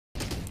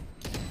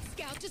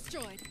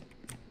destroyed.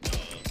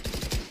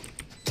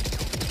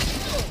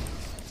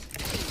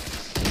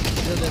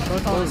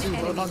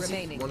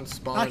 One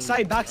spawn.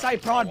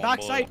 Backside, prod,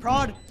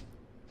 prod.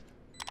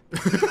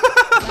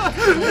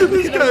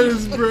 This guy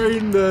is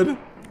brain dead.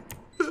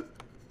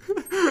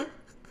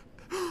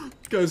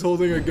 This guy's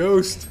holding a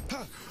ghost.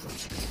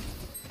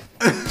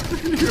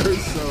 You're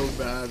so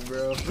bad,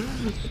 bro.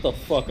 Get the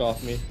fuck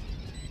off me.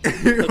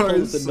 You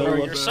are so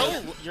You're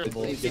so. You're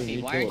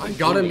I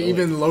got him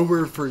even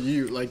lower for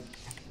you, like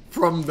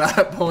from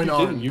that point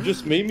on. You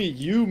just made me.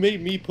 You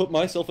made me put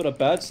myself in a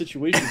bad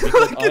situation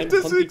because I'm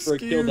hunting for a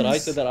kill that I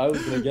said that I was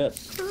gonna get.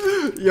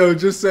 Yo,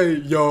 just say,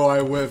 yo,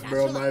 I whiffed,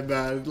 bro. My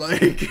bad.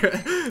 Like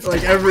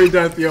every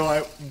death, yo,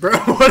 I. Bro,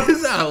 what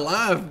is that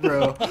laugh,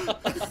 bro?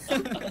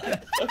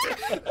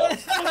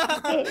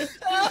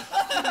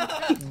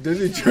 Did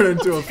he turn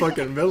into a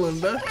fucking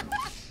villain, man?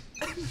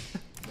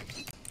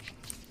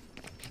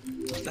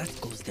 That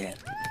goes there.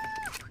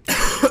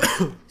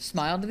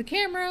 Smile to the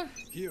camera.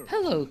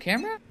 Hello,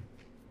 camera.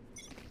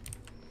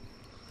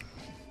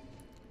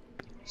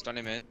 Stun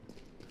him, mate.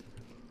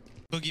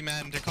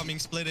 Boogeyman, they're coming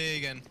split A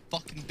again.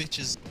 Fucking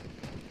bitches.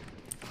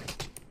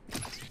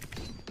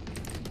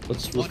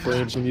 Let's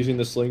refrain from using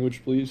this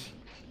language, please.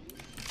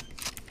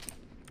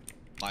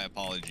 My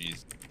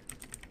apologies.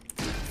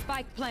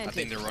 Spike planted. I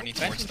think they're running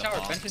towards the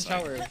bomb. Bench and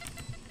shower.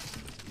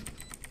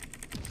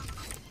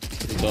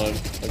 Good time.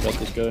 I got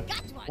this guy.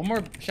 One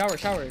more shower,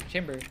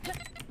 chamber.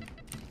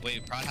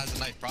 Wait, Prod has a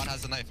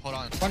knife. Hold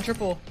on. One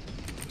triple.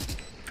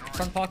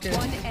 Front pocket.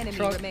 One enemy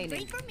truck.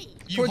 remaining.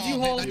 Towards you,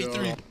 Hall.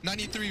 93.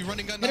 93.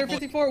 Running gun. Hit her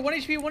 54. 1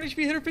 HP. 1 HP.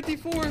 Hit her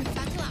 54.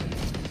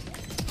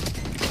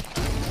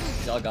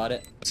 Y'all got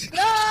it.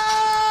 No! What?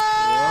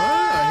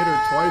 I hit her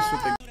twice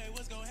with the.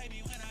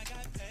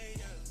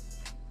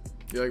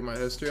 You like my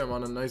history? I'm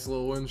on a nice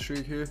little win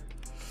streak here.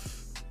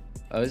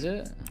 Oh, is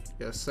it?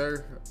 Yes,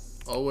 sir.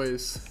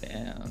 Always.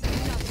 Damn.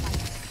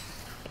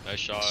 Nice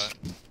shot.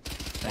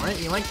 Why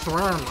you like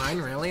throwing mine?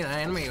 Really? That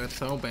enemy was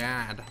so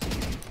bad.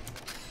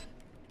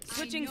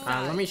 Switching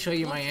Let me show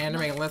you my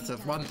anime list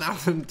of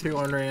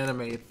 1,200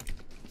 enemies.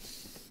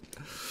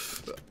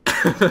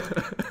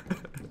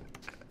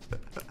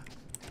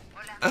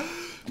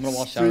 I'm gonna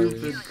wash showers.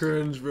 Stupid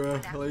cringe,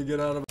 bro. Like, get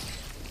out of.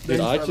 Dude,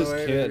 I just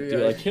can't,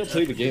 dude. I can't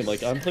play the game.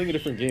 Like, I'm playing a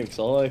different game, because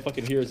all I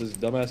fucking hear is this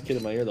dumbass kid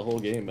in my ear the whole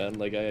game, man.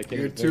 Like, I can't.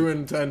 You're 2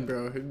 and 10,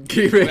 bro.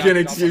 Keep making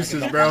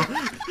excuses, bro.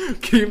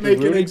 Keep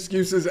making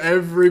excuses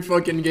every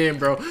fucking game,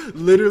 bro.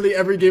 Literally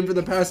every game for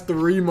the past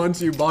 3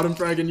 months, you bottom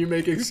frag and you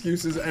make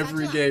excuses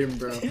every game,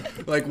 bro.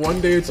 Like,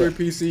 one day it's your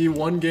PC,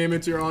 one game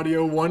it's your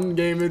audio, one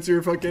game it's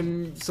your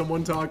fucking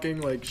someone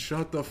talking. Like,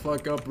 shut the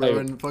fuck up, bro,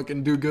 and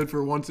fucking do good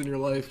for once in your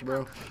life,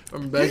 bro.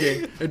 I'm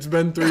begging. It's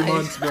been 3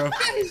 months, bro.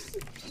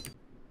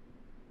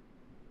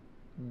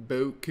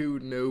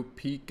 Boku no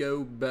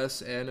Pico,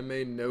 best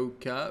anime, no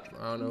cap.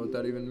 I don't know what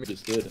that even means.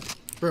 Just did.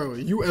 Bro,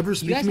 you ever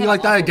speak to me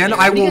like that again,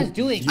 I will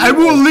doing?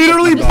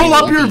 literally pull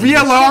up your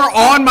VLR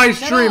on my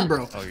stream,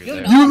 bro. Oh,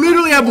 You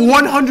literally have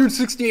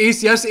 160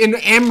 ACS in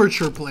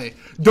amateur play.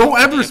 Don't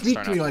ever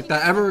speak to me like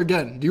that ever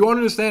again. Do you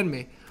understand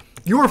me?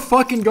 You are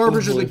fucking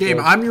garbage in the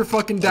game. I'm your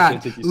fucking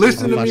dad.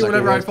 Listen to me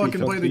whenever I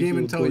fucking play the game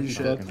and tell you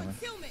shit.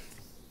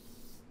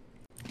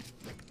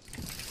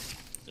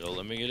 Yo,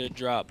 let me get a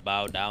drop.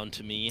 Bow down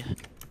to me.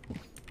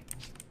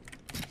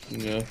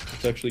 Yeah,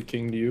 it's actually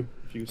king to you.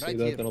 If you say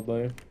that, then I'll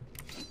buy you.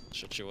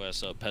 Shut your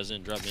ass up,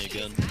 peasant. Drop me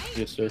again.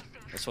 Yes, sir.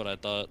 That's what I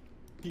thought.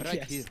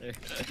 Right here.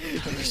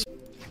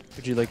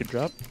 Would you like a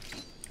drop?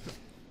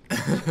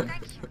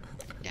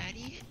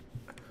 Daddy?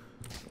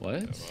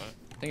 What?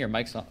 I think your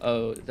mic's on.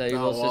 Oh, is that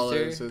your little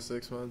Wallet sister? is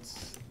 6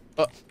 months.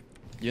 Oh,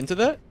 you into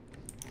that?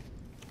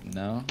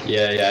 No.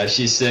 Yeah,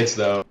 she's 6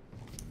 though.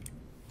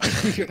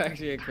 You're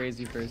actually a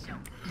crazy person.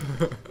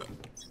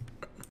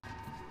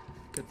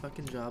 Good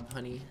fucking job,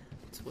 honey.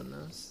 It's one of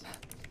those.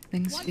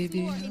 Thanks,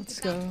 baby. Let's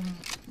go.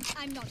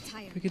 I'm not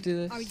tired. We could do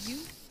this. Are you?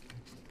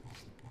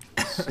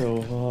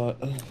 So hot.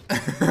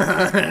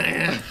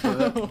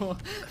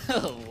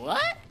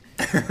 What?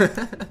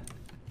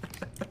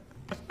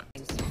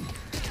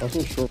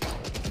 Also short.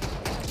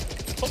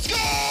 Let's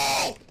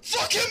go!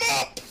 Fuck him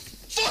up!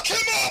 Fuck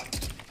him up!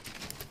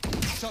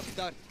 Shot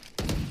done.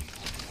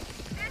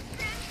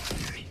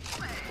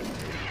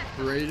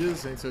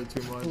 Rages? Thanks for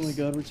 2 months. Oh my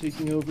god, we're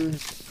taking over.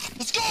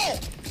 Let's go!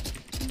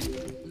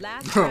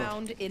 Last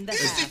round in the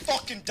This is half.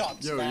 fucking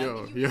dumps, Yo. Are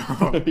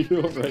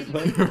you alright,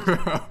 man? No,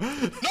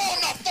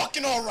 I'm not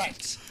fucking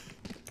alright!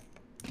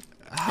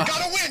 You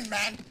gotta win,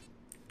 man!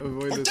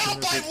 Avoid We're this down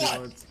in by 50 what?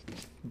 months.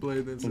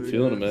 Blade I'm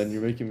feeling it, man.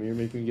 You're making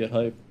me get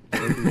hype.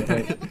 You're making me get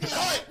hype.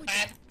 Alright,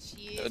 man!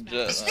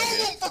 There's no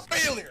room for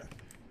failure!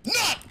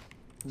 None!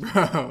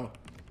 Bro.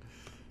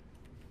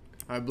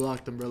 I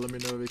blocked him, bro. Let me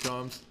know if he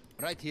comes.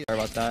 Right here. Sorry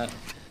about that.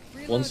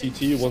 1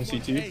 CT, 1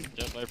 CT.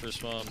 Jet Viper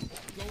spawn.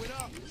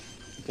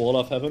 Blow it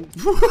off heaven.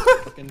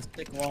 Fucking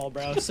sick wall,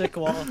 bro. Sick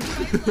wall.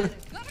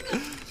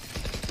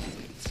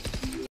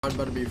 I'm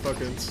about to be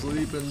fucking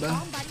sleeping,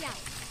 man.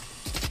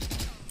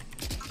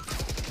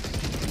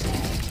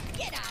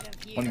 Get out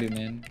of here. One dude,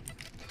 man.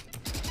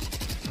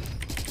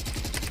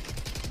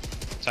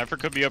 Cypher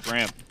could be up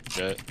ramp.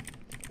 Jet.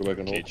 Go back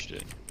and hold. Caged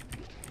it.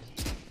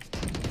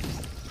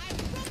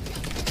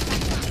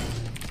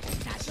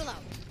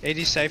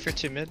 AD Cypher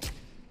 2 mid.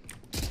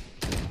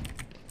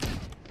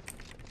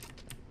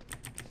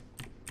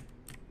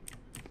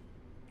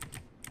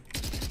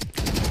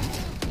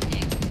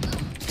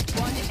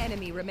 One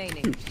enemy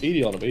remaining. Dude,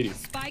 80 on him, 80.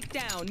 Spike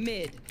down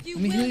mid. Let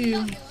me heal you.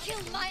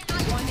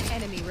 One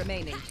enemy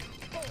remaining.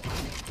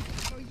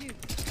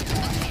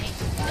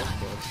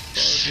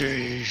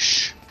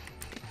 Sheesh.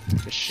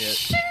 Good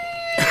shit.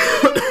 I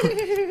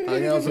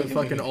think that was a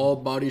fucking all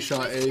body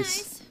shot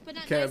ace.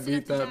 Can't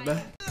beat that,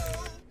 man.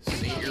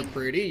 See, you're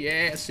pretty,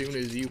 yeah, as soon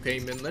as you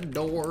came in the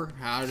door.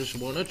 I just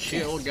wanna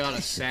chill, got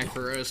a sack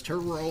for us to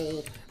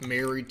roll.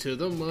 Married to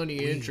the money,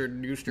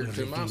 introduced her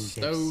to my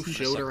stove.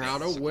 Showed her how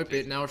to whip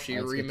it, now she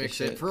remix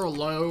it for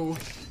low.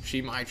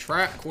 She my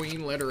trap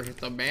queen, let her hit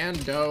the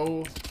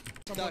bando.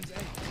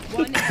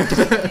 One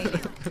enemy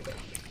remaining.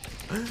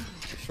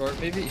 Short,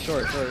 maybe?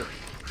 Short.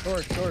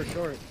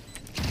 Short.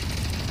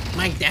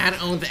 My dad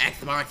owns the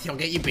Xbox, he'll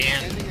get you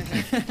banned.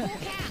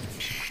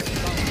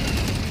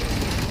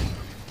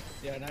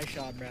 Yeah, nice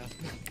shot, bro.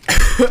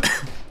 What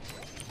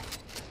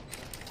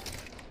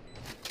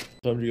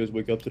time did you guys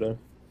wake up today?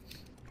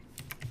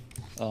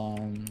 Are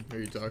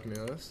you talking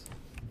to us?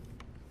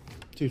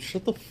 Dude,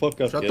 shut the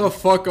fuck up. Shut kid. the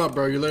fuck up,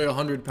 bro. You lay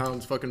 100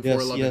 pounds, fucking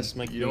Yes, 4'11". yes,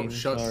 my you don't king.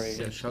 shut. Sorry,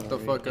 Yeah, yes, shut the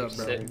sorry. fuck up,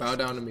 bro. Sit. Bow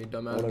down to me,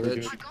 dumbass Whatever,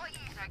 bitch. dude.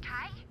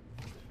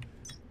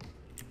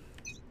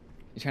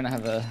 You trying to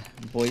have a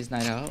boys'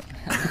 night out?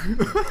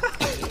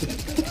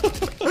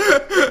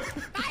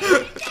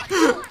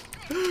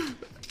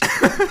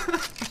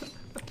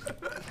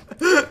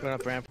 Going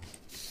up ramp.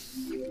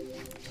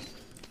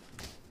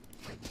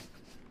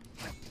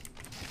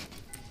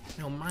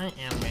 No, my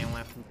anime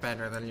left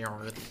better than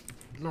yours.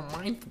 No,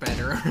 mine's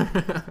better.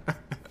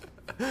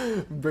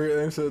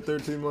 Thanks for the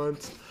 13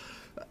 months.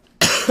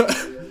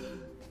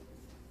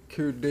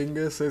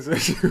 Kudinga says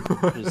that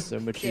you There's so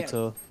much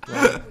Utah.